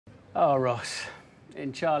Oh, Ross,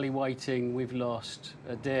 in Charlie Whiting, we've lost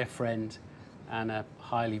a dear friend and a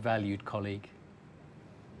highly valued colleague.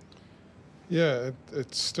 Yeah,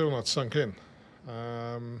 it's still not sunk in.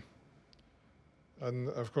 And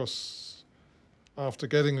of course, after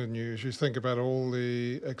getting the news, you think about all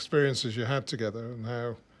the experiences you had together and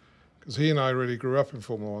how, because he and I really grew up in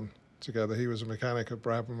Formula One together. He was a mechanic at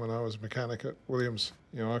Brawn when I was a mechanic at Williams.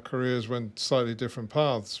 You know, our careers went slightly different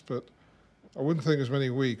paths, but I wouldn't think there's many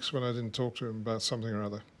weeks when I didn't talk to him about something or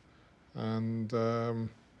other. And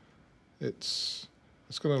it's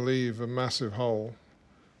going to leave a massive hole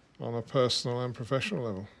on a personal and professional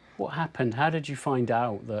level. What happened? How did you find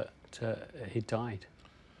out that he died?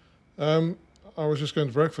 I was just going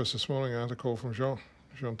to breakfast this morning. I had a call from Jean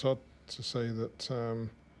Todt, to say that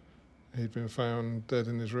he'd been found dead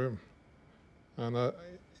in his room. And,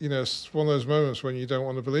 you know, it's one of those moments when you don't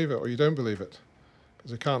want to believe it, or you don't believe it,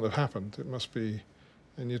 because it can't have happened. It must be,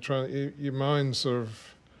 and your mind's sort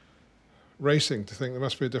of racing to think there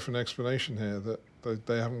must be a different explanation here that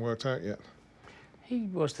they haven't worked out yet. He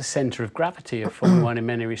was the centre of gravity of Formula One in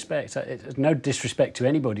many respects. It's no disrespect to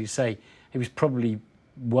anybody to say he was probably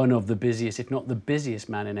one of the busiest, if not the busiest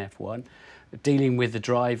man in F1, dealing with the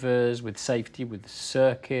drivers, with safety, with the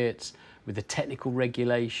circuits, with the technical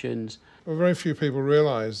regulations. What very few people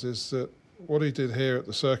realise is that what he did here at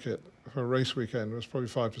the circuit for a race weekend was probably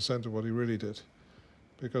 5% of what he really did,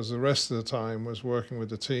 because the rest of the time was working with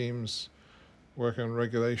the teams, working on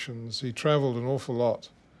regulations. He travelled an awful lot.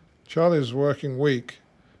 Charlie's working week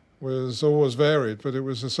was always varied, but it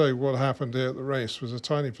was to say what happened here at the race was a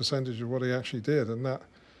tiny percentage of what he actually did, and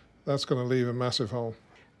that's going to leave a massive hole.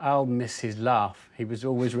 I'll miss his laugh. He was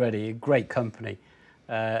always ready, a great company,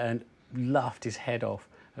 and laughed his head off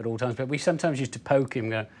at all times. But we sometimes used to poke him,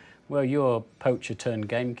 go, well, you're a poacher turned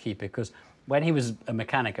gamekeeper, because when he was a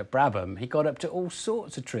mechanic at Brabham, he got up to all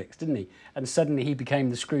sorts of tricks, didn't he? And suddenly he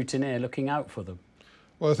became the scrutineer looking out for them.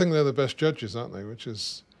 Well, I think they're the best judges, aren't they? Which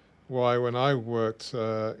is why when I worked, you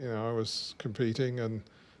know, I was competing and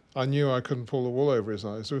I knew I couldn't pull the wool over his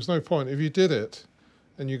eyes. There was no point. If you did it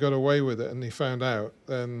and you got away with it and he found out,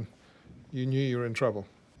 then you knew you were in trouble.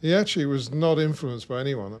 He actually was not influenced by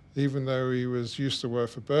anyone, even though he was used to work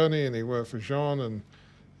for Bernie and he worked for Jean, and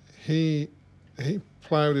he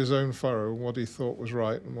ploughed his own furrow, what he thought was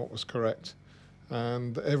right and what was correct.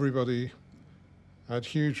 And everybody had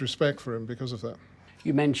huge respect for him because of that.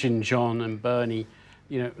 You mentioned Jean and Bernie,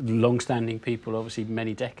 you know, long-standing people, obviously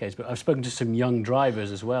many decades, but I've spoken to some young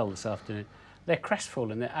drivers as well this afternoon. They're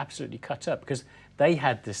crestfallen, they're absolutely cut up, because they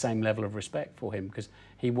had the same level of respect for him, because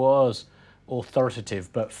he was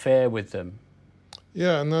authoritative but fair with them.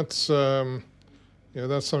 Yeah, and that's you know,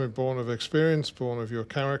 that's something born of experience, born of your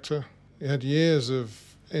character. He had years of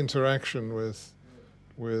interaction with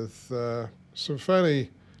some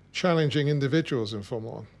fairly challenging individuals in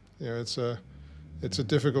Formula One. You know, it's a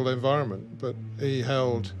difficult environment, but he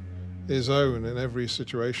held his own in every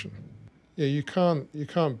situation. Yeah, you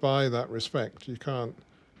can't buy that respect. You can't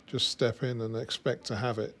just step in and expect to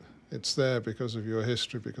have it. It's there because of your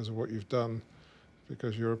history, because of what you've done,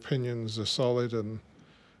 because your opinions are solid,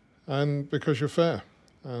 and because you're fair.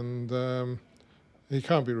 And he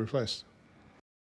can't be replaced.